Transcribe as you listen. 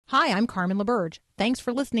Hi, I'm Carmen LaBerge. Thanks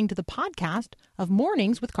for listening to the podcast of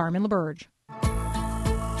Mornings with Carmen LaBerge.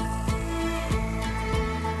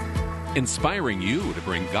 Inspiring you to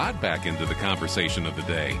bring God back into the conversation of the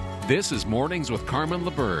day. This is Mornings with Carmen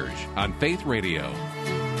LaBerge on Faith Radio.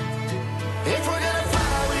 If we're gonna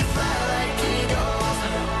fly, we fly like eagles.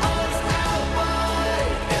 Arms out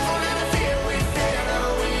wide. If we're gonna fear, we fear no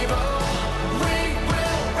evil. We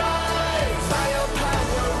will rise. By your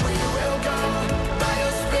power, we will go. By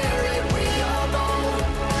your spirit, we are bold.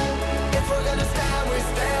 If we're gonna stand, we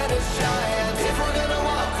stand as giants. If we're gonna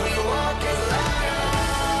walk, we walk as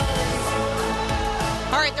lions.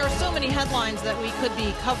 All right, there are so many headlines that we could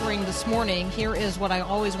be covering this morning. Here is what I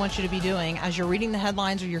always want you to be doing. As you're reading the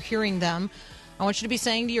headlines or you're hearing them, I want you to be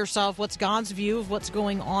saying to yourself, what's God's view of what's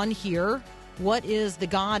going on here? What is the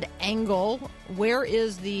God angle? Where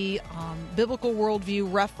is the biblical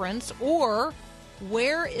worldview reference? Or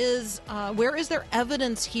where is there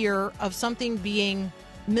evidence here of something being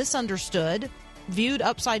misunderstood, viewed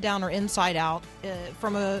upside down or inside out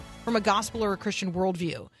from a gospel or a Christian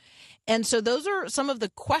worldview? And so those are some of the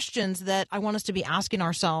questions that I want us to be asking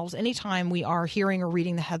ourselves anytime we are hearing or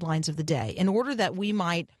reading the headlines of the day, in order that we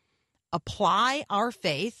might apply our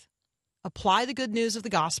faith, apply the good news of the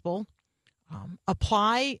gospel,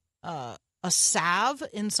 apply a salve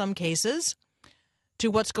in some cases to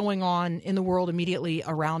what's going on in the world immediately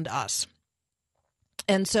around us.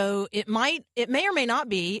 And so it may or may not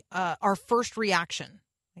be our first reaction.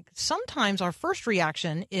 Sometimes our first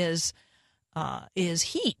reaction is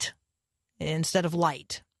heat instead of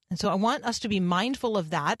light. And so I want us to be mindful of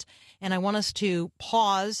that, and I want us to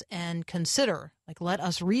pause and consider, let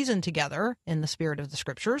us reason together in the spirit of the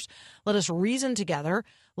Scriptures. Let us reason together.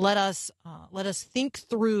 Let us think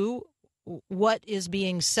through what is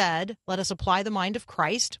being said. Let us apply the mind of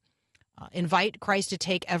Christ. Invite Christ to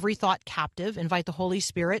take every thought captive. Invite the Holy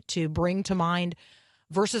Spirit to bring to mind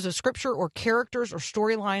verses of Scripture or characters or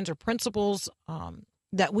storylines or principles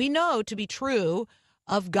that we know to be true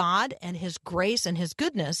of God and His grace and His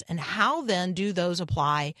goodness, and how then do those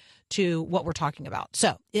apply to what we're talking about?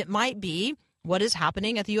 So it might be what is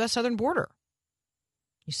happening at the U.S. southern border.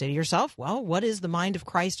 You say to yourself, well, what is the mind of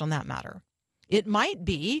Christ on that matter? It might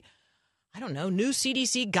be, new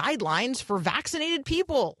CDC guidelines for vaccinated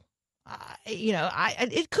people.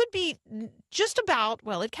 It could be just about,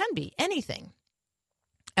 it can be anything.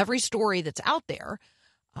 Every story that's out there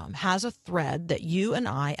has a thread that you and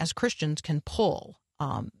I as Christians can pull.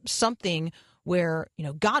 Something where,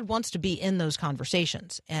 God wants to be in those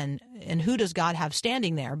conversations. And who does God have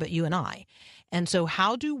standing there but you and I? And so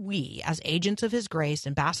how do we, as agents of His grace,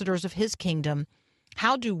 ambassadors of His kingdom,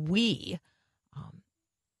 how do we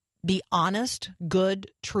be honest, good,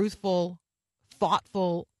 truthful,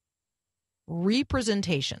 thoughtful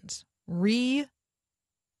representations,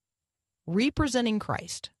 representing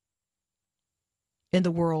Christ in the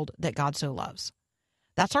world that God so loves?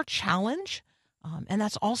 That's our challenge. And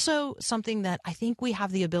that's also something that I think we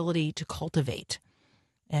have the ability to cultivate.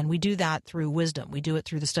 And we do that through wisdom. We do it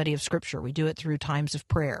through the study of Scripture. We do it through times of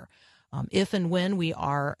prayer. If and when we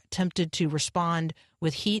are tempted to respond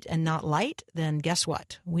with heat and not light, then guess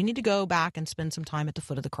what? We need to go back and spend some time at the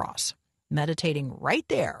foot of the cross, meditating right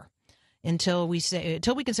there until we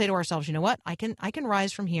can say to ourselves, you know what? I can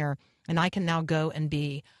rise from here, and I can now go and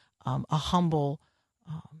be a humble,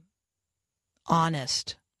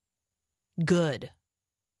 honest, good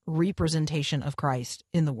representation of Christ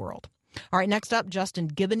in the world. All right, next up, Justin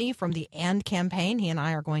Giboney from the AND campaign. He and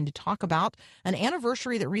I are going to talk about an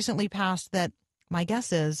anniversary that recently passed that my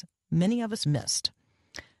guess is many of us missed.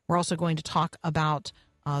 We're also going to talk about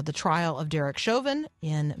the trial of Derek Chauvin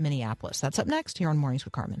in Minneapolis. That's up next here on Mornings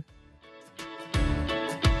with Carmen.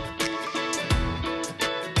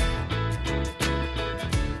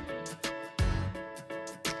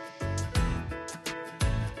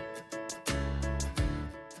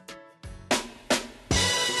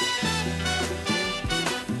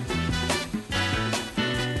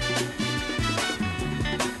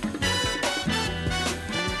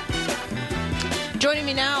 Joining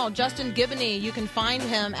me now, Justin Giboney. You can find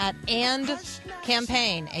him at AND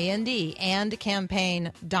Campaign, A-N-D,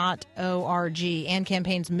 andcampaign.org. AND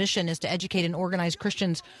Campaign's mission is to educate and organize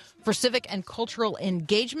Christians for civic and cultural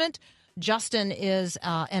engagement. Justin is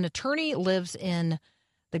an attorney, lives in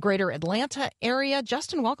the greater Atlanta area.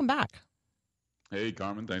 Justin, welcome back. Hey,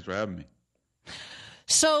 Carmen. Thanks for having me.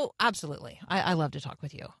 So, absolutely. I love to talk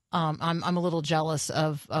with you. I'm a little jealous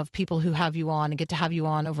of people who have you on and get to have you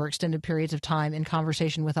on over extended periods of time in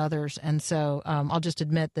conversation with others. And so I'll just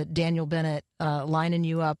admit that Daniel Bennett lining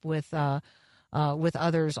you up with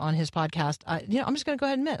others on his podcast, I'm just going to go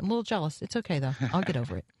ahead and admit I'm a little jealous. It's okay, though. I'll get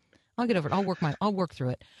over it. I'll get over it. I'll work through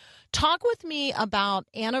it. Talk with me about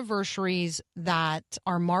anniversaries that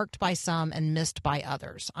are marked by some and missed by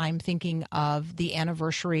others. I'm thinking of the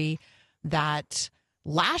anniversary that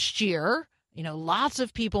last year, lots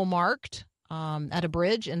of people marked at a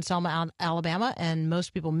bridge in Selma, Alabama, and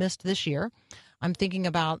most people missed this year. I'm thinking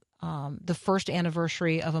about the first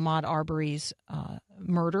anniversary of Ahmaud Arbery's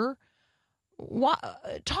murder.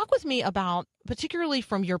 Talk with me about, particularly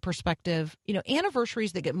from your perspective,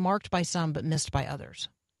 anniversaries that get marked by some but missed by others.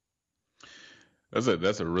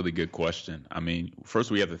 That's a really good question. I mean,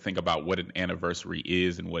 first we have to think about what an anniversary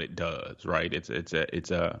is and what it does, right? It's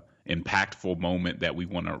a impactful moment that we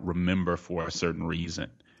want to remember for a certain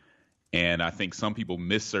reason. And I think some people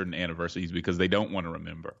miss certain anniversaries because they don't want to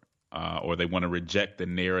remember, or they want to reject the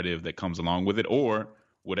narrative that comes along with it, or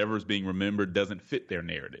whatever is being remembered doesn't fit their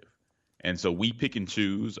narrative. And so we pick and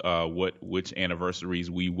choose which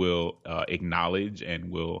anniversaries we will acknowledge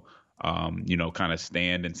and will kind of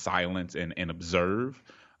stand in silence and observe,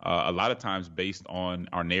 a lot of times based on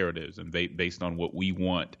our narratives and based on what we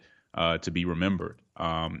want to be remembered.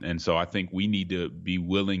 And so I think we need to be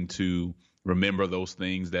willing to remember those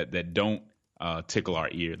things that don't tickle our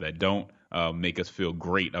ear, that don't make us feel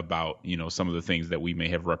great about, some of the things that we may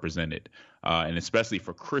have represented. And especially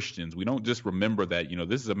for Christians, we don't just remember that,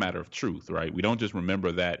 this is a matter of truth, right? We don't just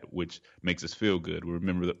remember that which makes us feel good.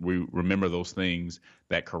 We remember those things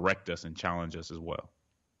that correct us and challenge us as well.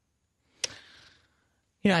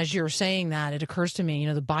 As you're saying that, it occurs to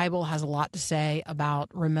me, the Bible has a lot to say about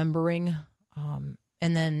remembering.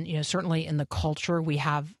 And then, certainly in the culture, we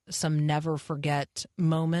have some never forget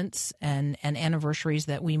moments and anniversaries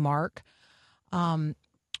that we mark. When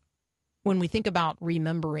we think about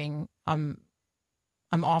remembering, I'm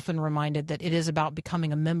often reminded that it is about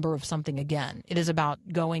becoming a member of something again. It is about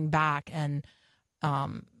going back and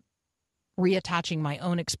reattaching my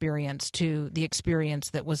own experience to the experience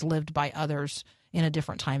that was lived by others in a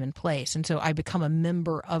different time and place. And so I become a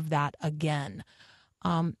member of that again.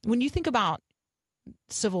 When you think about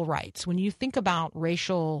civil rights, when you think about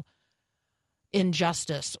racial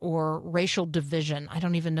injustice or racial division, I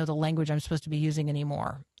don't even know the language I'm supposed to be using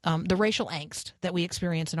anymore, the racial angst that we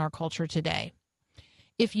experience in our culture today.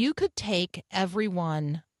 If you could take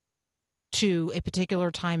everyone to a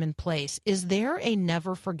particular time and place, is there a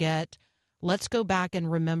never forget, let's go back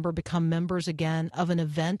and remember, become members again of an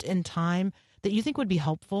event in time that you think would be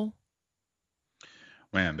helpful?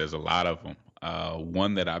 Man, there's a lot of them.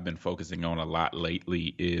 One that I've been focusing on a lot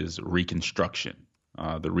lately is Reconstruction,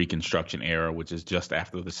 the Reconstruction era, which is just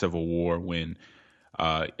after the Civil War, when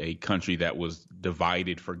a country that was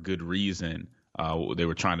divided for good reason, they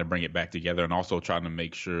were trying to bring it back together and also trying to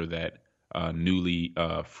make sure that newly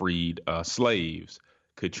freed slaves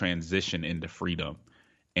could transition into freedom.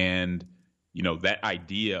 And that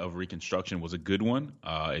idea of Reconstruction was a good one.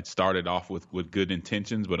 It started off with good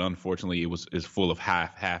intentions, but unfortunately is full of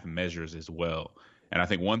half measures as well. And I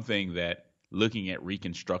think one thing that looking at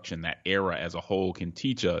Reconstruction, that era as a whole, can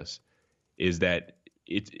teach us is that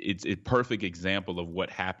it's a perfect example of what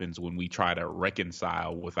happens when we try to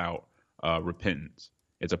reconcile without repentance.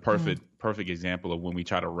 It's a perfect example of when we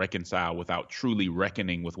try to reconcile without truly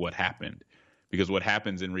reckoning with what happened. Because what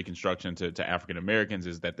happens in Reconstruction to African Americans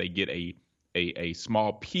is that they get a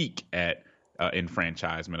small peek at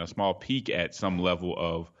enfranchisement, a small peek at some level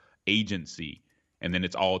of agency, and then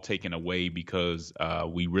it's all taken away because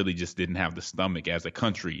we really just didn't have the stomach as a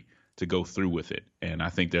country to go through with it. And I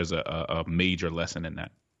think there's a major lesson in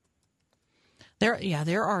that.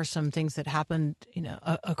 There are some things that happened,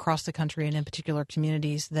 across the country and in particular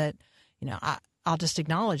communities that, I'll just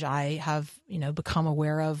acknowledge I have, become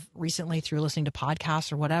aware of recently through listening to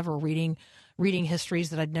podcasts or whatever, reading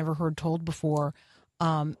histories that I'd never heard told before.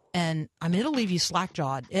 And I mean, it'll leave you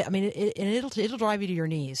slack-jawed. It'll drive you to your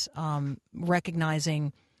knees,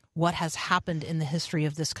 recognizing what has happened in the history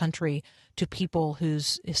of this country to people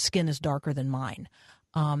whose skin is darker than mine.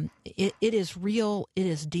 It is real. It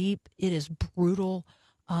is deep. It is brutal.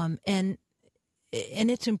 And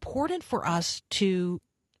it's important for us to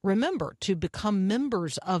remember, to become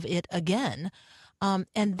members of it again.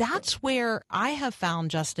 And that's where I have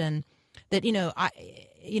found, Justin, that,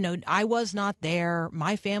 I was not there.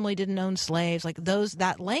 My family didn't own slaves. Like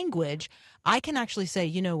that language, I can actually say,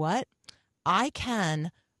 you know what? I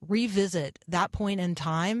can revisit that point in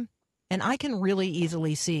time, and I can really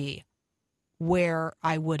easily see where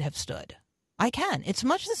I would have stood. I can. It's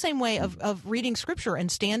much the same way of reading scripture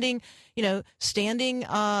and standing,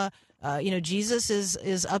 Jesus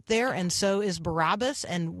is up there, and so is Barabbas.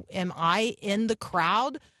 And am I in the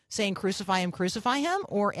crowd saying, crucify him,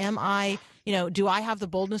 or am I, do I have the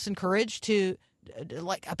boldness and courage to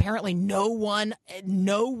like apparently no one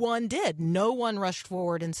did. No one rushed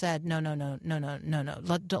forward and said, no.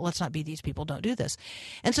 Let's not be these people. Don't do this.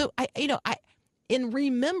 And so in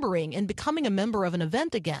remembering and becoming a member of an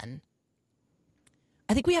event again,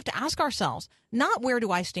 I think we have to ask ourselves, not where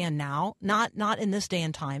do I stand now, not in this day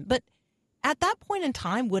and time, but at that point in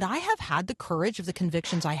time, would I have had the courage of the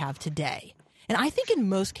convictions I have today? And I think in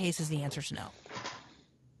most cases, the answer is no.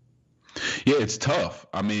 Yeah, it's tough.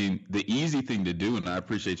 I mean, the easy thing to do, and I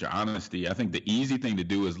appreciate your honesty, I think the easy thing to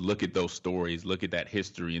do is look at those stories, look at that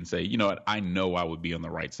history and say, you know what, I know I would be on the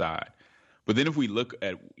right side. But then if we look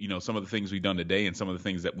at, some of the things we've done today and some of the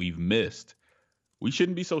things that we've missed, we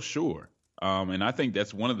shouldn't be so sure. And I think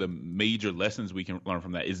that's one of the major lessons we can learn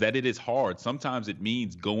from that is that it is hard. Sometimes it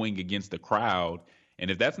means going against the crowd. And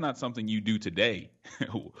if that's not something you do today,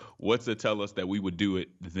 what's to tell us that we would do it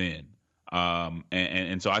then?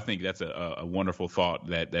 And so I think that's a wonderful thought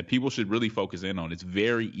that people should really focus in on. It's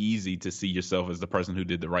very easy to see yourself as the person who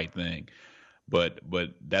did the right thing, but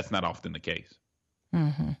that's not often the case.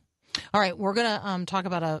 Mm-hmm. All right, we're going to talk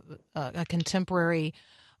about a contemporary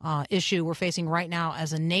issue we're facing right now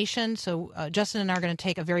as a nation. So Justin and I are going to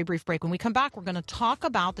take a very brief break. When we come back, we're going to talk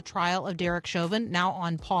about the trial of Derek Chauvin, now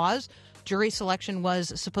on pause. Jury selection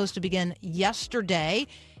was supposed to begin yesterday.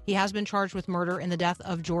 He has been charged with murder in the death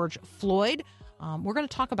of George Floyd. We're going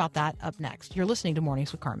to talk about that up next. You're listening to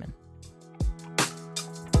Mornings with Carmen.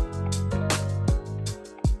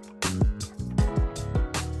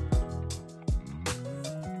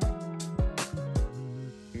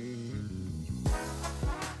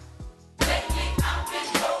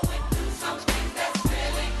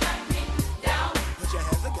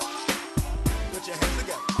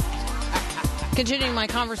 Continuing my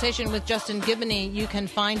conversation with Justin Giboney, you can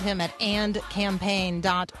find him at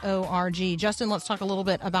andcampaign.org. Justin, let's talk a little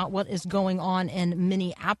bit about what is going on in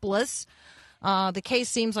Minneapolis. The case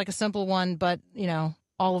seems like a simple one, but,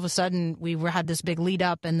 all of a sudden we had this big lead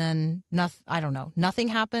up and then nothing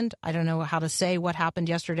happened. I don't know how to say what happened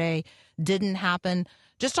yesterday didn't happen.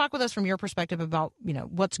 Just talk with us from your perspective about,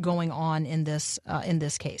 what's going on in this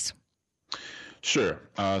case. Sure.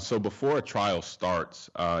 So before a trial starts,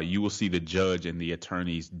 you will see the judge and the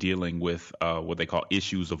attorneys dealing with what they call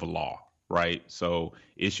issues of law, right? So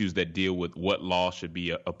issues that deal with what law should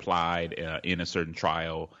be applied in a certain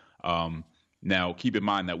trial. Now, keep in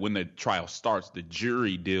mind that when the trial starts, the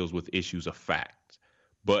jury deals with issues of fact.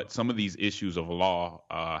 But some of these issues of law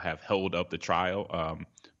have held up the trial,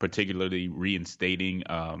 particularly reinstating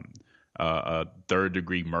a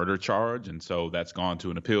third-degree murder charge. And so that's gone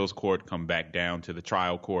to an appeals court, come back down to the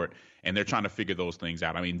trial court, and they're trying to figure those things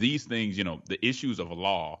out. I mean, these things, the issues of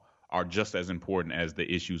law are just as important as the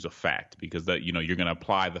issues of fact because, you're going to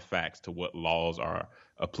apply the facts to what laws are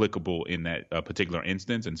applicable in that particular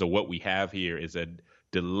instance. And so what we have here is a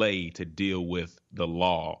delay to deal with the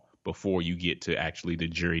law before you get to actually the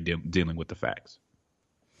jury dealing with the facts.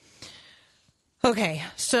 Okay,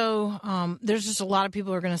 so there's just a lot of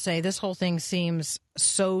people who are going to say this whole thing seems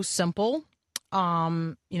so simple.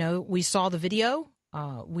 We saw the video.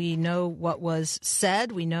 We know what was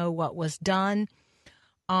said. We know what was done.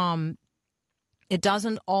 It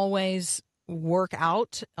doesn't always work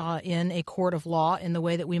out in a court of law in the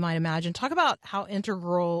way that we might imagine. Talk about how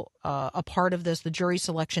integral a part of this, the jury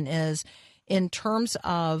selection, is in terms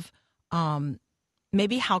of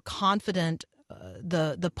maybe how confident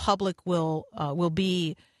the public will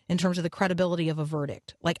be in terms of the credibility of a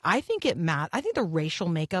verdict. Like, I think I think the racial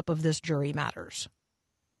makeup of this jury matters.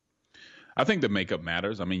 I think the makeup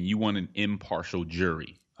matters. I mean, you want an impartial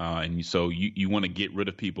jury. And so you want to get rid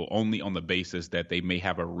of people only on the basis that they may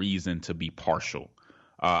have a reason to be partial.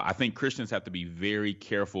 I think Christians have to be very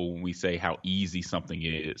careful when we say how easy something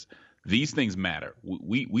is. These things matter.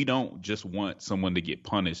 We don't just want someone to get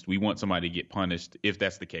punished. We want somebody to get punished, if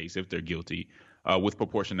that's the case, if they're guilty, with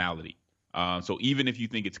proportionality. So even if you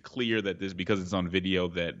think it's clear that because it's on video,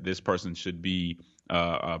 that this person should be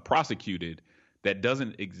prosecuted, that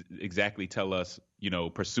doesn't exactly tell us,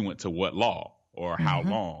 pursuant to what law or how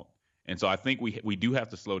long. And so I think we do have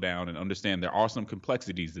to slow down and understand there are some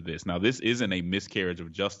complexities to this. Now, this isn't a miscarriage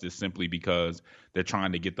of justice simply because they're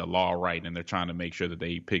trying to get the law right and they're trying to make sure that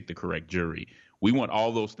they pick the correct jury. We want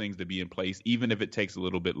all those things to be in place, even if it takes a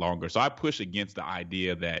little bit longer. So I push against the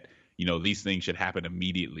idea that, these things should happen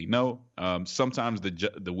immediately. No, sometimes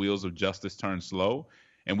the wheels of justice turn slow,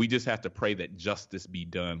 and we just have to pray that justice be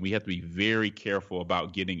done. We have to be very careful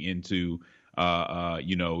about getting into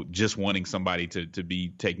just wanting somebody to be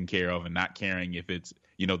taken care of and not caring if it's,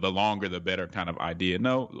 the longer the better kind of idea.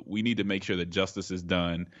 No, we need to make sure that justice is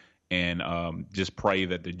done and just pray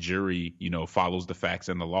that the jury, follows the facts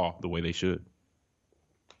and the law the way they should.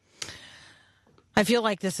 I feel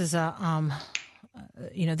like this is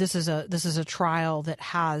this is a trial that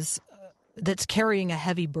that's carrying a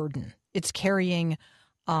heavy burden. It's carrying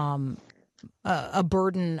a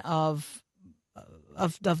burden of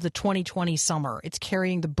the 2020 summer. It's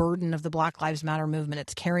carrying the burden of the Black Lives Matter movement.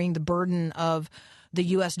 It's carrying the burden of the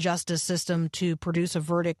U.S. justice system to produce a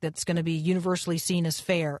verdict that's going to be universally seen as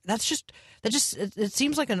fair. It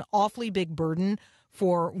seems like an awfully big burden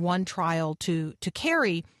for one trial to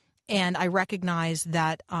carry, and I recognize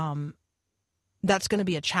that that's going to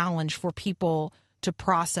be a challenge for people to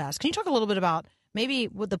process. Can you talk a little bit about maybe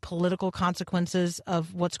what the political consequences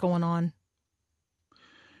of what's going on?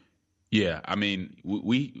 Yeah, I mean,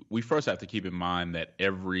 we first have to keep in mind that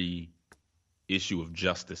every issue of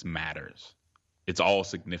justice matters. It's all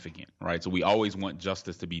significant, right? So we always want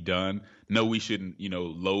justice to be done. No, we shouldn't,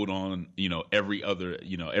 load on, every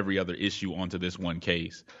other issue onto this one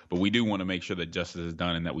case. But we do want to make sure that justice is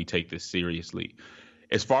done and that we take this seriously.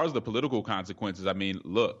 As far as the political consequences, I mean,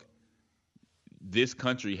 look, this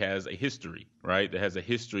country has a history, right? It has a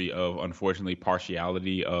history of, unfortunately,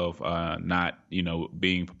 partiality, of not,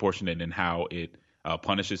 being proportionate in how it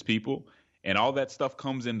punishes people. And all that stuff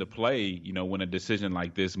comes into play, when a decision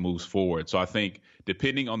like this moves forward. So I think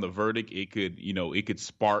depending on the verdict, it could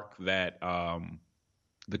spark that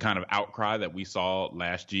the kind of outcry that we saw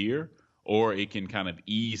last year, or it can kind of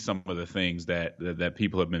ease some of the things that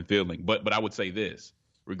people have been feeling. But I would say this,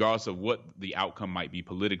 regardless of what the outcome might be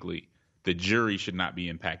politically, the jury should not be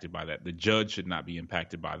impacted by that. The judge should not be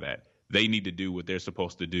impacted by that. They need to do what they're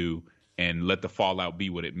supposed to do and let the fallout be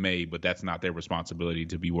what it may, but that's not their responsibility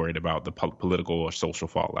to be worried about the political or social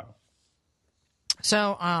fallout.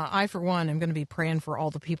 So I, for one, am going to be praying for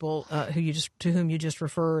all the people to whom you just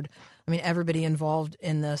referred. I mean, everybody involved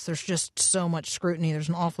in this. There's just so much scrutiny. There's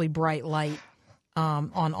an awfully bright light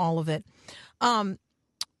on all of it.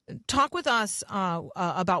 Talk with us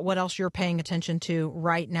about what else you're paying attention to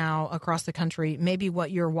right now across the country, maybe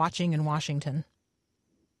what you're watching in Washington.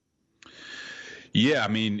 Yeah, I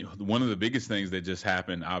mean, one of the biggest things that just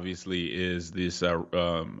happened, obviously, is this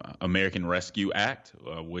American Rescue Act,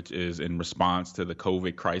 which is in response to the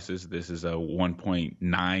COVID crisis. This is a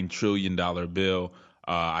 $1.9 trillion bill.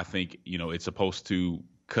 I think, it's supposed to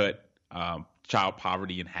cut child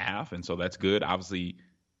poverty in half, and so that's good. Obviously,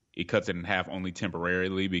 it cuts it in half only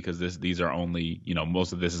temporarily because these are only,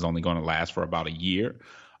 most of this is only going to last for about a year.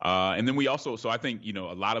 And then we also, so I think, a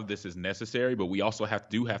lot of this is necessary, but we also have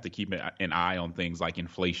to keep an eye on things like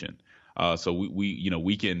inflation. So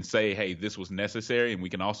we can say, hey, this was necessary, and we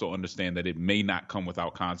can also understand that it may not come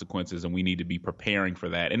without consequences, and we need to be preparing for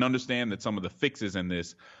that and understand that some of the fixes in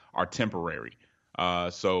this are temporary.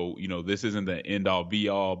 So this isn't the end all be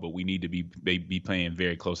all, but we need to be paying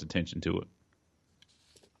very close attention to it.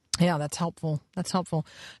 Yeah, that's helpful.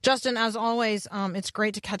 Justin, as always, it's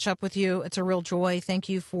great to catch up with you. It's a real joy. Thank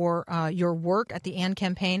you for your work at the AND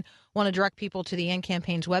Campaign. I want to direct people to the AND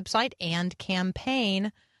Campaign's website,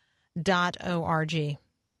 andcampaign.org.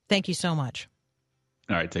 Thank you so much.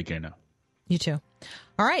 All right, take care now. You too.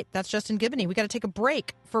 All right, that's Justin Giboney. We got to take a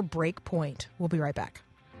break for Breakpoint. We'll be right back.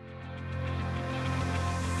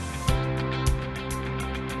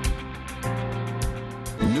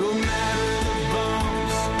 No matter the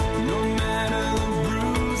bumps, no matter the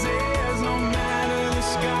bruises, no matter the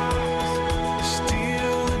scars,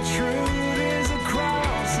 still the truth is a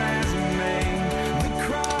cross has made. The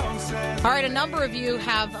cross has. All right, a number of you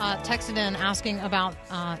have texted in asking about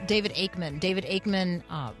David Aikman. David Aikman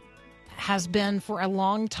has been for a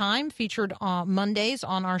long time featured Mondays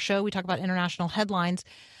on our show. We talk about international headlines.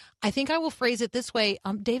 I think I will phrase it this way.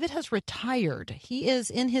 David has retired. He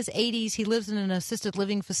is in his 80s. He lives in an assisted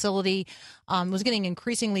living facility. It was getting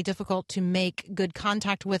increasingly difficult to make good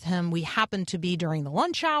contact with him. We happened to be during the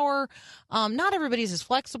lunch hour. Not everybody's as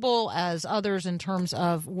flexible as others in terms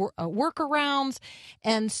of workarounds.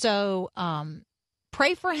 And so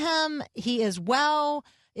pray for him. He is well.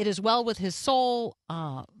 It is well with his soul.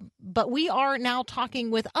 But we are now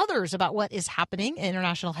talking with others about what is happening in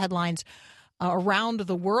international headlines around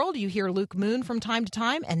the world. You hear Luke Moon from time to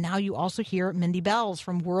time, and now you also hear Mindy Bells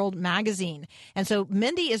from World Magazine. And so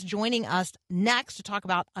Mindy is joining us next to talk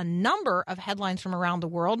about a number of headlines from around the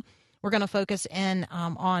world. We're going to focus in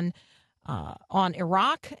on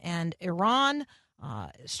Iraq and Iran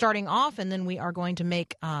starting off, and then we are going to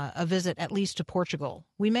make a visit at least to Portugal.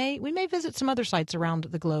 We may visit some other sites around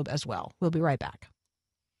the globe as well. We'll be right back.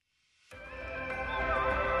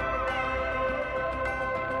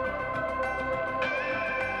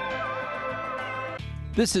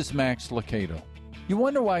 This is Max Lucado. You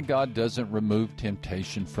wonder why God doesn't remove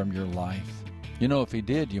temptation from your life? If he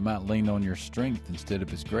did, you might lean on your strength instead of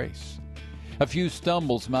his grace. A few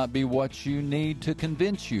stumbles might be what you need to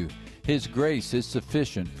convince you His grace is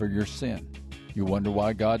sufficient for your sin. You wonder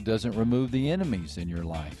why God doesn't remove the enemies in your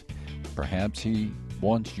life. Perhaps He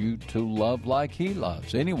wants you to love like He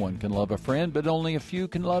loves. Anyone can love a friend, but only a few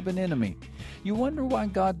can love an enemy. You wonder why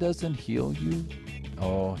God doesn't heal you?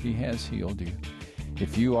 Oh, He has healed you.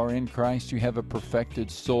 If you are in Christ, you have a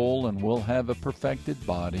perfected soul and will have a perfected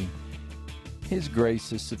body. His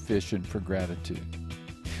grace is sufficient for gratitude.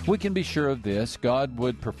 We can be sure of this: God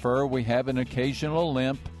would prefer we have an occasional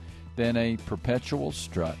limp than a perpetual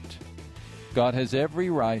strut. God has every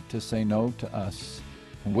right to say no to us.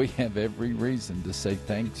 We have every reason to say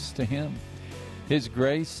thanks to Him. His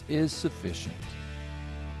grace is sufficient.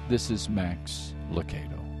 This is Max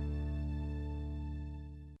Lucado.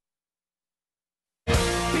 Be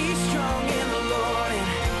strong in the Lord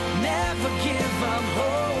and never give up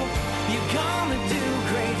hope. You're gonna do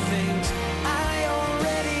great things, I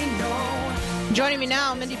already know. Joining me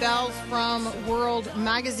now, Mindy Belz from World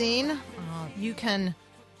Magazine. You can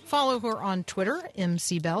follow her on Twitter,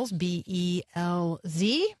 MC Belz,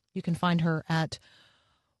 B-E-L-Z. You can find her at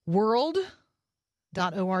world.org.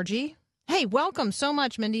 Hey, welcome so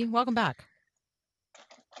much, Mindy. Welcome back.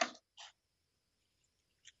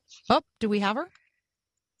 Oh, do we have her?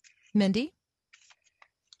 Mindy?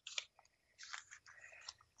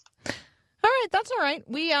 All right, that's all right.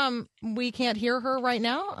 We can't hear her right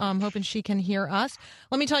now. I'm hoping she can hear us.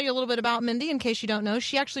 Let me tell you a little bit about Mindy in case you don't know.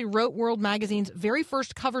 She actually wrote World Magazine's very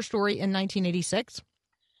first cover story in 1986.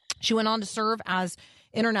 She went on to serve as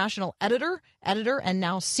international editor, and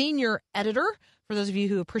now senior editor. For those of you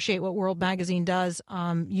who appreciate what World Magazine does,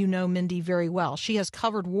 you know Mindy very well. She has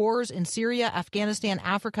covered wars in Syria, Afghanistan,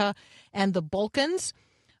 Africa, and the Balkans.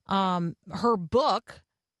 Her book,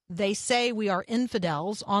 They Say We Are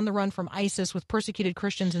Infidels, On the Run from ISIS with Persecuted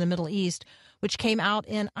Christians in the Middle East, which came out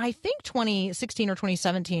in, I think, 2016 or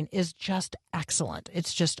 2017, is just excellent.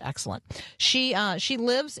 It's just excellent. She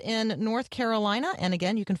lives in North Carolina, and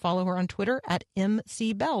again, you can follow her on Twitter at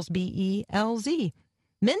MCBelz, B-E-L-Z.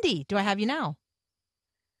 Mindy, do I have you now?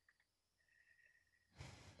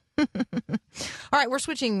 All right, we're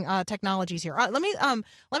switching technologies here. Let me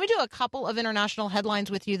do a couple of international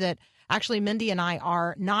headlines with you that actually Mindy and I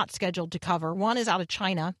are not scheduled to cover. One is out of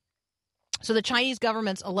China. So the Chinese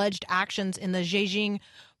government's alleged actions in the Zhejiang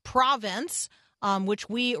province, which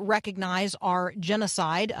we recognize are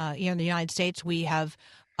genocide. Here in the United States, we have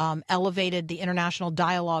elevated the international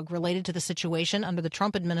dialogue related to the situation under the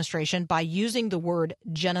Trump administration by using the word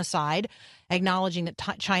genocide, acknowledging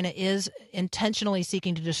that China is intentionally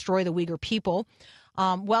seeking to destroy the Uyghur people.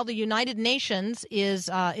 Well, the United Nations is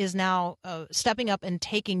now stepping up and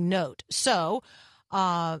taking note. So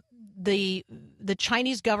the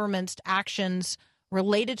Chinese government's actions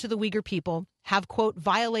related to the Uyghur people have, quote,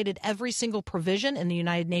 violated every single provision in the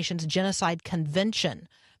United Nations Genocide Convention.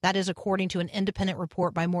 That is according to an independent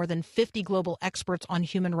report by more than 50 global experts on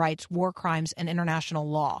human rights, war crimes, and international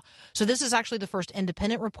law. So this is actually the first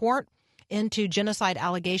independent report into genocide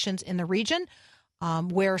allegations in the region,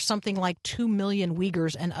 where something like 2 million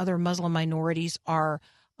Uyghurs and other Muslim minorities are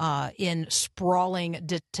in sprawling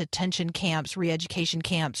detention camps, re-education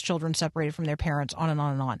camps, children separated from their parents, on and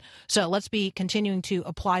on and on. So let's be continuing to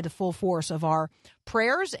apply the full force of our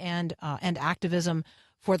prayers and activism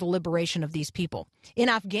for the liberation of these people. In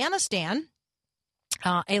Afghanistan,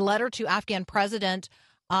 a letter to Afghan President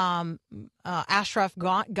Ashraf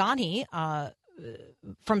Ghani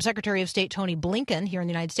from Secretary of State Tony Blinken here in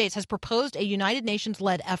the United States has proposed a United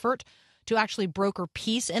Nations-led effort to actually broker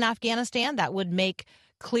peace in Afghanistan that would make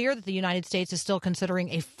clear that the United States is still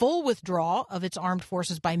considering a full withdrawal of its armed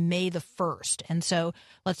forces by May the 1st. And so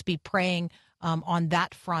let's be praying on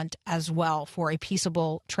that front as well for a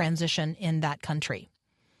peaceable transition in that country.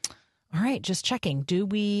 All right, just checking. Do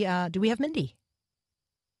we have Mindy?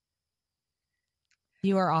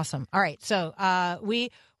 You are awesome. All right, so we're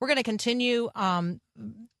going to continue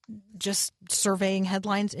just surveying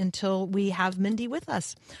headlines until we have Mindy with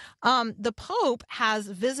us. The Pope has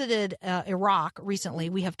visited Iraq recently.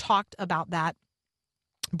 We have talked about that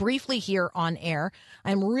briefly here on air.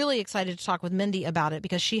 I'm really excited to talk with Mindy about it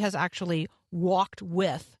because she has actually walked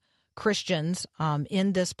with Christians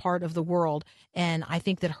in this part of the world. And I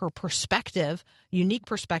think that her perspective, unique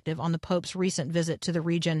perspective on the Pope's recent visit to the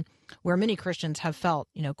region where many Christians have felt,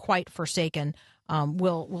 quite forsaken,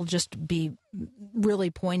 will just be really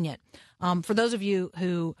poignant. For those of you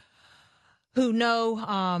who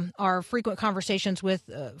know our frequent conversations with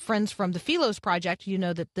friends from the Philos Project, you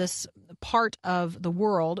know that this part of the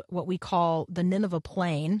world, what we call the Nineveh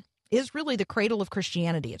Plain, is really the cradle of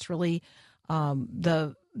Christianity. It's really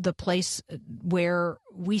the place where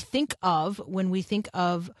we think of when we think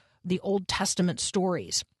of the Old Testament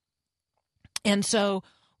stories. And so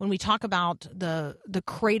when we talk about the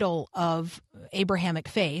cradle of Abrahamic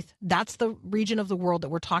faith, that's the region of the world that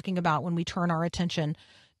we're talking about when we turn our attention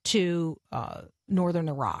to northern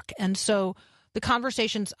Iraq. And so the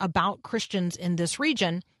conversations about Christians in this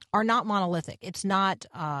region are not monolithic. It's not.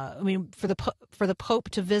 For the Pope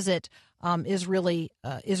to visit is really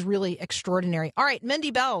extraordinary. All right,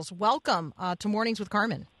 Mindy Bells, welcome to Mornings with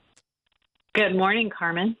Carmen. Good morning,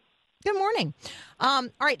 Carmen. Good morning. All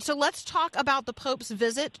right, so let's talk about the Pope's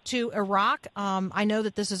visit to Iraq. I know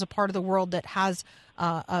that this is a part of the world that has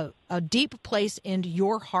a deep place in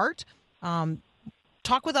your heart.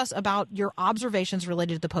 Talk with us about your observations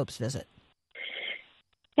related to the Pope's visit.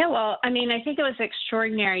 Yeah, well, I think it was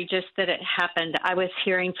extraordinary just that it happened. I was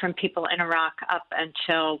hearing from people in Iraq up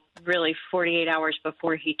until really 48 hours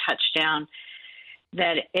before he touched down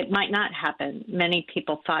that it might not happen. Many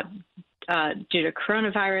people thought due to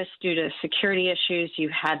coronavirus, due to security issues, you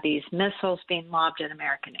had these missiles being lobbed at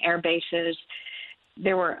American air bases.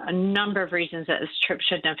 There were a number of reasons that this trip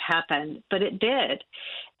shouldn't have happened, but it did.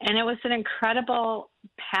 And it was an incredible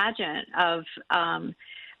pageant of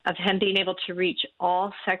him being able to reach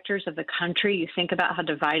all sectors of the country. You think about how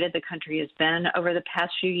divided the country has been over the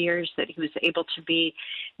past few years, that he was able to be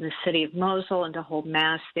in the city of Mosul and to hold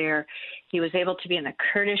mass there. He was able to be in the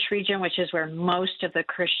Kurdish region, which is where most of the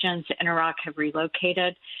Christians in Iraq have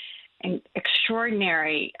relocated. And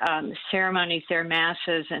extraordinary ceremonies there,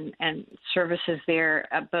 masses and services there,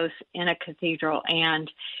 both in a cathedral and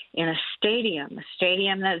in a stadium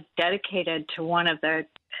that is dedicated to one of the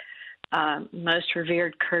most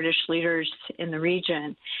revered Kurdish leaders in the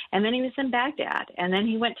region. And then he was in Baghdad. And then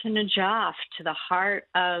he went to Najaf, to the heart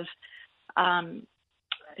of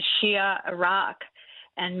Shia Iraq,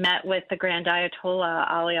 and met with the Grand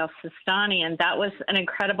Ayatollah Ali al-Sistani. And that was an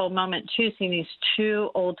incredible moment, too, seeing these two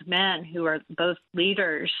old men who are both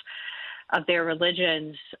leaders of their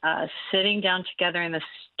religions sitting down together in this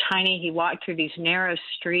he walked through these narrow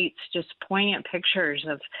streets, just poignant pictures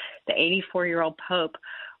of the 84-year-old Pope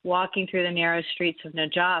walking through the narrow streets of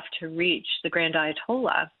Najaf to reach the Grand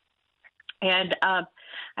Ayatollah. And I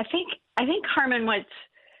think, Carmen, what's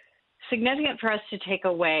significant for us to take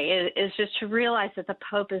away is just to realize that the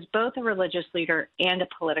Pope is both a religious leader and a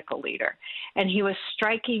political leader. And he was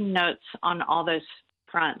striking notes on all those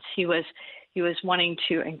fronts. He was wanting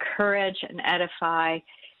to encourage and edify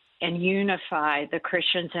and unify the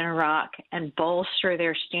Christians in Iraq and bolster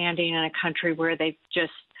their standing in a country where they've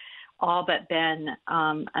just all but been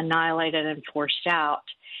annihilated and forced out.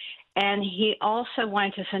 And he also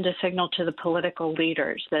wanted to send a signal to the political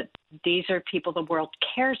leaders that these are people the world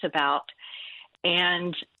cares about,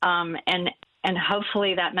 and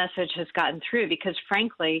hopefully that message has gotten through, because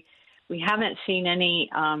frankly, we haven't seen any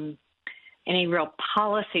real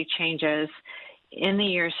policy changes in the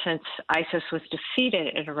years since ISIS was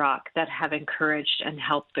defeated in Iraq that have encouraged and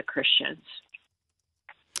helped the Christians.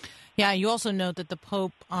 Yeah, you also note that the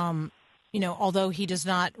Pope, although he does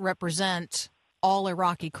not represent all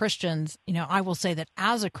Iraqi Christians, I will say that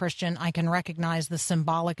as a Christian, I can recognize the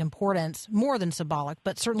symbolic importance, more than symbolic,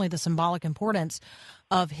 but certainly the symbolic importance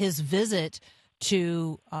of his visit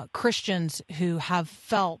to Christians who have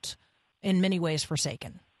felt in many ways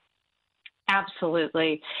forsaken.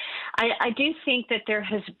 Absolutely. I do think that there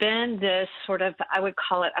has been this sort of, I would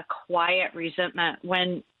call it a quiet resentment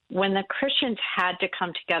when the Christians had to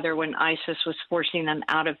come together when ISIS was forcing them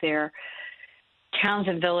out of their towns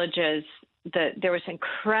and villages. There was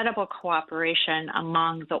incredible cooperation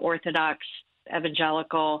among the Orthodox,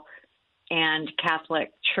 evangelical, and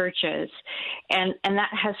Catholic churches. And that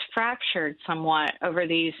has fractured somewhat over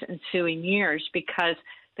these ensuing years, because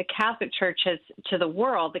the Catholic Church has, to the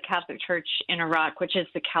world, the Catholic Church in Iraq, which is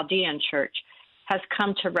the Chaldean Church, has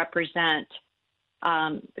come to represent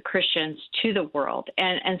the Christians to the world.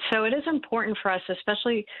 And so it is important for us,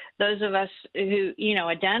 especially those of us who,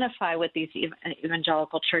 identify with these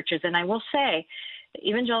evangelical churches. And I will say, the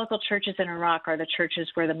evangelical churches in Iraq are the churches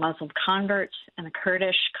where the Muslim converts and the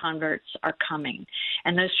Kurdish converts are coming.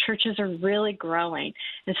 And those churches are really growing.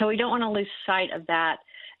 And so we don't want to lose sight of that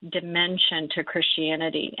dimension to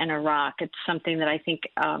Christianity in Iraq. It's something that I think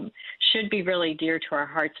should be really dear to our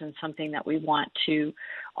hearts, and something that we want to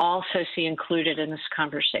also see included in this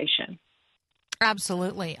conversation.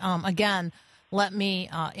 Absolutely. Again, let me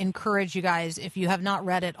encourage you guys, if you have not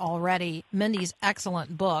read it already, Mindy's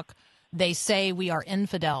excellent book, They Say We Are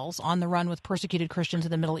Infidels, On the Run with Persecuted Christians in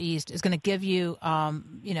the Middle East, is going to give you,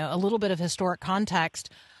 a little bit of historic context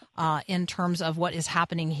in terms of what is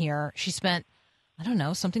happening here. She spent I don't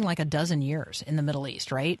know, something like a dozen years in the Middle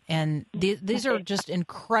East, right? And these are just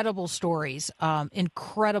incredible stories,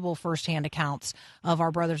 incredible firsthand accounts of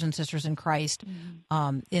our brothers and sisters in Christ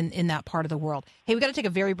in that part of the world. Hey, we got to take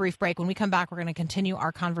a very brief break. When we come back, we're going to continue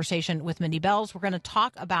our conversation with Mindy Belz. We're going to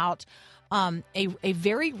talk about a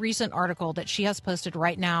very recent article that she has posted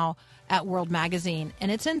right now at World Magazine,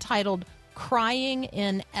 and it's entitled Crying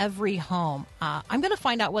in Every Home. I'm going to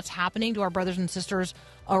find out what's happening to our brothers and sisters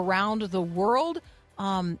around the world,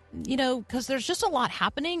 because there's just a lot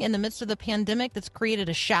happening in the midst of the pandemic that's created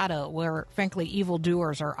a shadow where, frankly,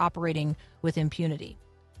 evildoers are operating with impunity.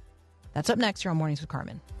 That's up next here on Mornings with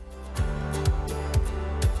Carmen.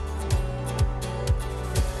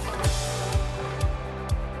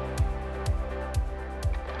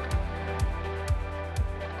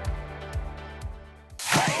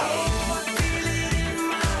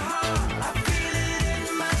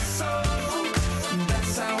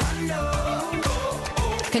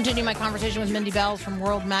 Continue my conversation with Mindy Belz from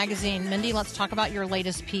World Magazine. Mindy, let's talk about your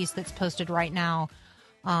latest piece that's posted right now,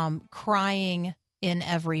 Crying in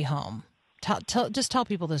Every Home. Just tell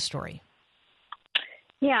people this story.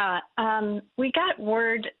 Yeah, we got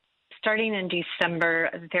word starting in December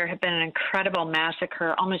that there had been an incredible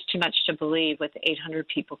massacre, almost too much to believe, with 800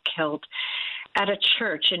 people killed at a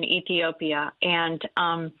church in Ethiopia. And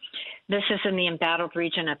this is in the embattled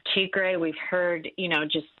region of Tigray. We've heard,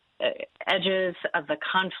 just edges of the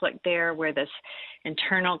conflict there, where this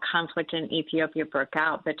internal conflict in Ethiopia broke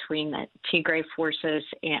out between the Tigray forces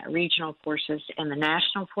and regional forces and the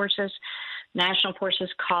national forces. National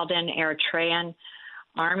forces called in Eritrean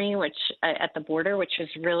army, which at the border, which is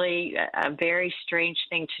really a very strange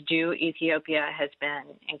thing to do. Ethiopia has been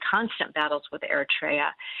in constant battles with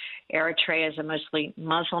Eritrea. Eritrea is a mostly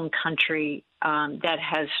Muslim country that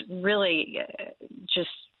has really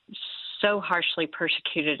just so harshly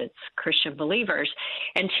persecuted its Christian believers.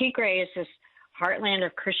 And Tigray is this heartland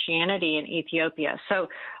of Christianity in Ethiopia. So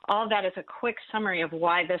all that is a quick summary of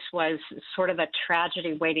why this was sort of a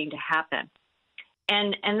tragedy waiting to happen.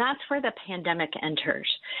 And that's where the pandemic enters,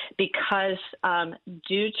 because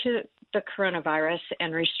due to the coronavirus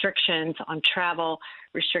and restrictions on travel,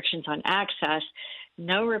 restrictions on access,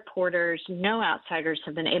 no reporters, no outsiders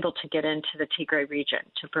have been able to get into the Tigray region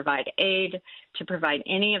to provide aid, to provide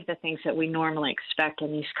any of the things that we normally expect in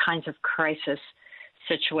these kinds of crisis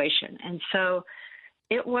situations. And so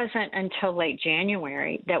it wasn't until late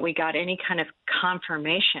January that we got any kind of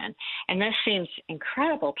confirmation. And this seems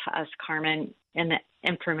incredible to us, Carmen, in the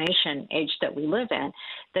information age that we live in,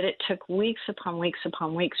 that it took weeks upon weeks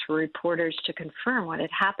upon weeks for reporters to confirm what had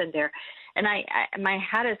happened there. And my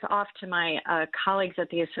hat is off to my colleagues at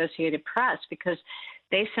the Associated Press, because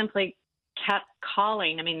they simply kept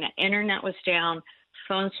calling. I mean, the internet was down,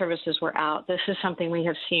 phone services were out. This is something we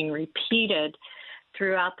have seen repeated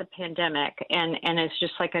throughout the pandemic, and it's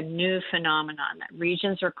just like a new phenomenon that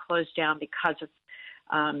regions are closed down because of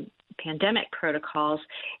pandemic protocols,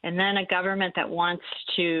 and then a government that wants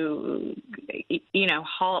to,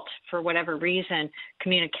 halt for whatever reason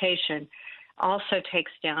communication also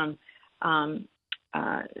takes down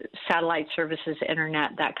satellite services,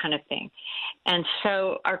 internet, that kind of thing. And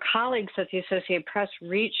so our colleagues at the Associated Press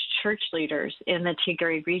reached church leaders in the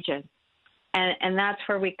Tigray region. And that's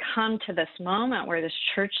where we come to this moment where this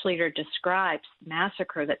church leader describes the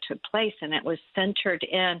massacre that took place, and it was centered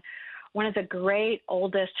in one of the great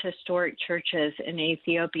oldest historic churches in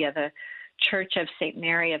Ethiopia, the Church of St.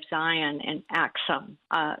 Mary of Zion in Aksum,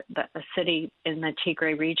 a city in the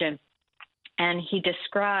Tigray region. And he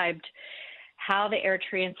described how the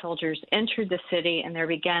Eritrean soldiers entered the city, and there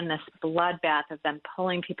began this bloodbath of them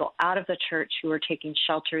pulling people out of the church who were taking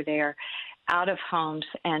shelter there, out of homes,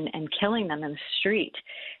 and killing them in the street.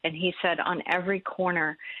 And he said on every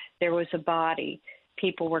corner there was a body.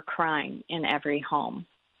 People were crying in every home.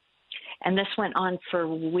 And this went on for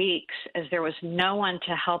weeks as there was no one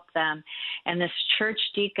to help them. And this church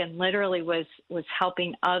deacon literally was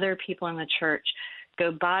helping other people in the church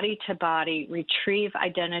go body to body, retrieve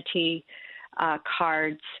identity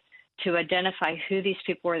cards to identify who these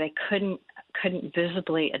people were. They couldn't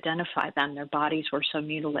visibly identify them. Their bodies were so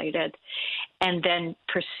mutilated, and then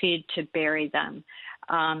proceed to bury them.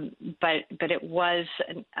 But it was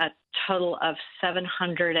a total of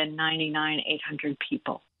 800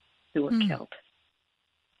 people who were killed.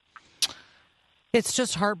 It's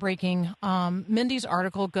just heartbreaking. Mindy's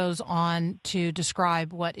article goes on to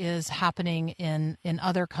describe what is happening in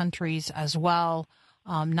other countries as well,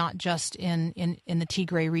 not just in the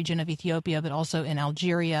Tigray region of Ethiopia, but also in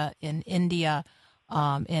Algeria, in India,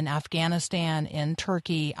 in Afghanistan, in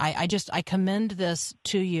Turkey. I commend this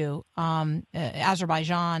to you,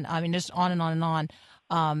 Azerbaijan. I mean, just on and on and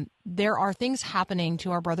on. There are things happening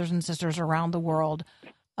to our brothers and sisters around the world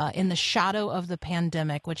in the shadow of the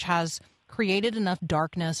pandemic, which has created enough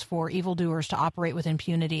darkness for evildoers to operate with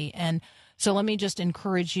impunity. And so let me just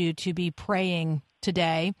encourage you to be praying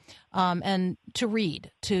today and to read,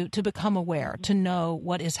 to become aware, to know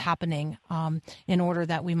what is happening in order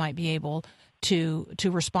that we might be able to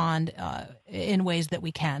respond in ways that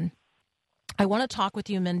we can. I want to talk with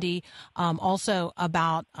you, Mindy, also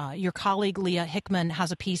about your colleague Leah Hickman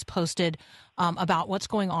has a piece posted about what's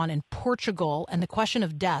going on in Portugal and the question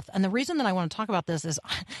of death. And the reason that I want to talk about this is,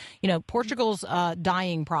 Portugal's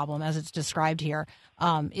dying problem, as it's described here,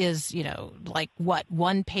 is, like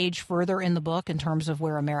one page further in the book in terms of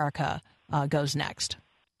where America goes next.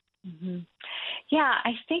 Mm-hmm. Yeah,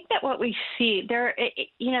 I think that what we see there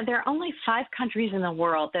are only 5 countries in the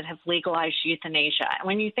world that have legalized euthanasia. And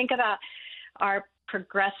when you think about our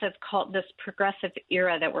this progressive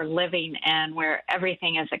era that we're living in, where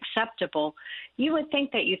everything is acceptable, you would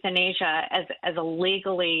think that euthanasia as a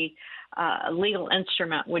legal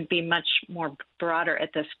instrument would be much more broader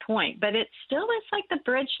at this point. But it still is like the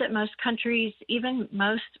bridge that most countries, even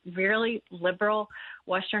most really liberal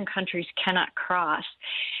Western countries, cannot cross.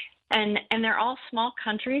 And they're all small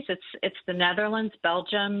countries. It's the Netherlands,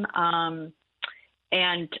 Belgium,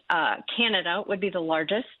 and Canada would be the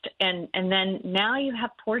largest. And then now you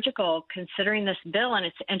have Portugal considering this bill. And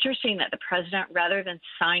it's interesting that the president, rather than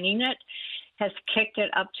signing it, has kicked it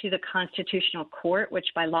up to the Constitutional Court, which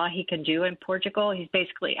by law he can do in Portugal. He's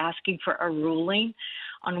basically asking for a ruling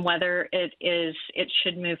on whether it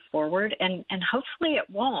should move forward. And hopefully it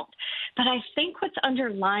won't. But I think what's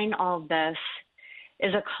underlying all this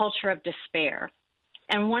is a culture of despair.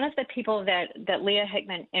 And one of the people that Leah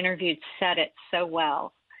Hickman interviewed said it so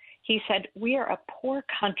well. He said, "We are a poor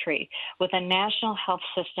country with a national health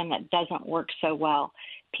system that doesn't work so well.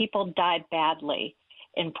 People die badly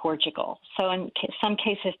in Portugal. So in some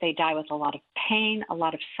cases, they die with a lot of pain, a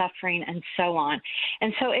lot of suffering, and so on.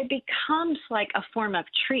 And so it becomes like a form of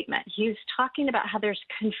treatment." He's talking about how there's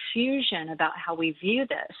confusion about how we view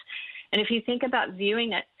this. And if you think about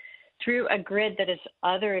viewing it through a grid that is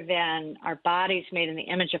other than our bodies made in the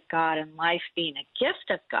image of God and life being a gift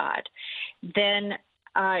of God, then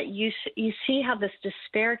you see how this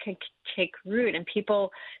despair can take root, and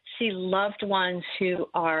people see loved ones who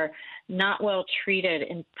are not well treated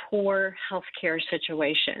in poor healthcare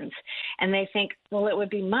situations, and they think, well, it would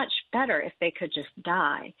be much better if they could just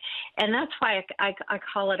die. And that's why I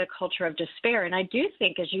call it a culture of despair. And I do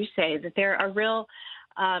think, as you say, that there are real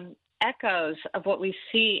echoes of what we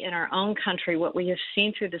see in our own country, what we have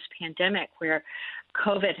seen through this pandemic, where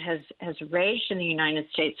COVID has raged in the United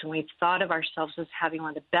States, and we've thought of ourselves as having one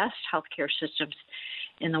of the best healthcare systems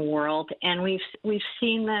in the world, and we've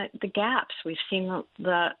seen the gaps, we've seen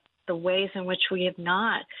the ways in which we have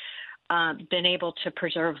not been able to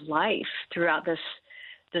preserve life throughout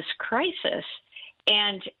this crisis.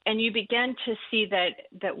 And you begin to see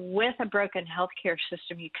that with a broken healthcare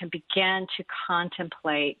system, you can begin to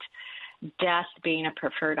contemplate death being a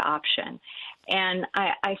preferred option. And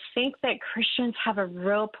I think that Christians have a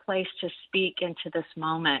real place to speak into this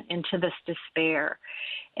moment, into this despair,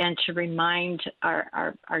 and to remind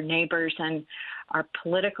our neighbors and our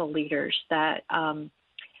political leaders that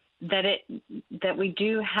we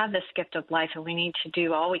do have this gift of life, and we need to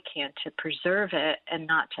do all we can to preserve it and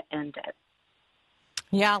not to end it.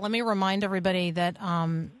 Yeah, let me remind everybody that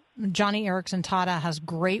Johnny Erickson Tata has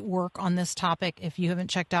great work on this topic. If you haven't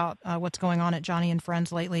checked out what's going on at Johnny and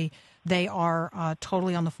Friends lately, they are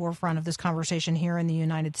totally on the forefront of this conversation here in the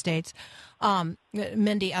United States.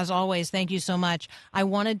 Mindy, as always, thank you so much. I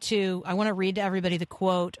want to read to everybody the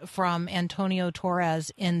quote from Antonio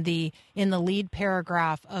Torres in the lead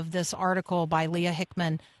paragraph of this article by Leah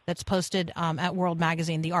Hickman that's posted at World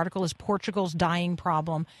Magazine. The article is "Portugal's Dying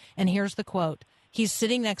Problem," and here's the quote. He's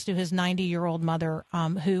sitting next to his 90-year-old mother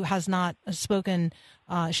who has not spoken.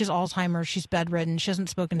 She has Alzheimer's. She's bedridden. She hasn't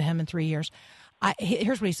spoken to him in 3 years.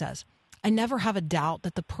 Here's what he says. "I never have a doubt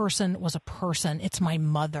that the person was a person. It's my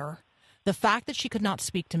mother. The fact that she could not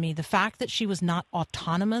speak to me, the fact that she was not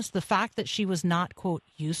autonomous, the fact that she was not, quote,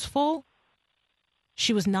 useful,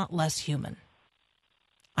 she was not less human."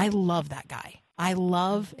 I love that guy. I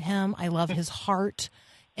love him. I love his heart.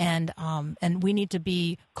 And we need to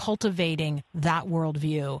be cultivating that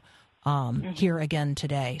worldview here again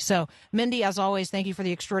today. So, Mindy, as always, thank you for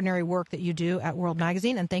the extraordinary work that you do at World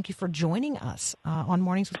Magazine, and thank you for joining us on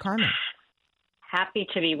Mornings with Carmen. Happy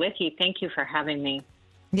to be with you. Thank you for having me.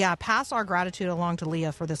 Yeah, pass our gratitude along to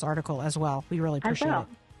Leah for this article as well. We really appreciate will. it.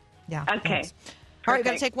 Yeah. Okay. Thanks. All right, we've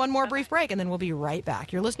got to Perfect. take one more brief break, and then we'll be right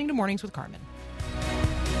back. You're listening to Mornings with Carmen.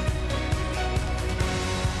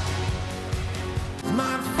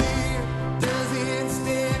 My fear doesn't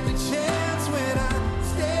stand a chance when I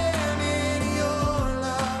stand in your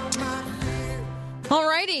love. My fear. All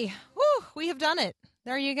righty. Woo, we have done it.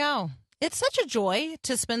 There you go. It's such a joy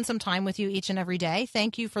to spend some time with you each and every day.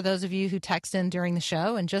 Thank you for those of you who text in during the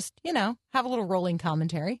show and just, have a little rolling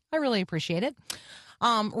commentary. I really appreciate it.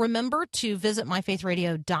 Remember to visit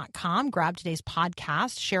myfaithradio.com, grab today's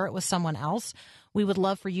podcast, share it with someone else. We would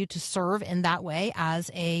love for you to serve in that way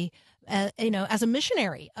as a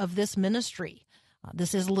missionary of this ministry.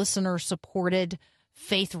 This is listener-supported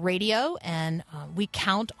Faith Radio, and we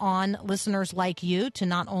count on listeners like you to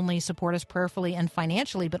not only support us prayerfully and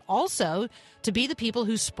financially, but also to be the people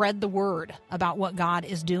who spread the word about what God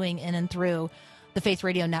is doing in and through the Faith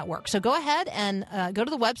Radio Network. So go ahead and go to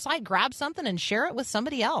the website, grab something, and share it with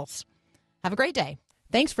somebody else. Have a great day.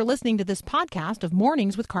 Thanks for listening to this podcast of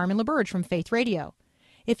Mornings with Carmen LaBerge from Faith Radio.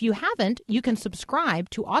 If you haven't, you can subscribe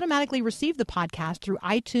to automatically receive the podcast through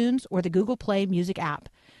iTunes or the Google Play Music app.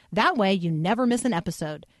 That way, you never miss an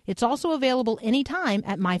episode. It's also available anytime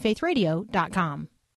at myfaithradio.com.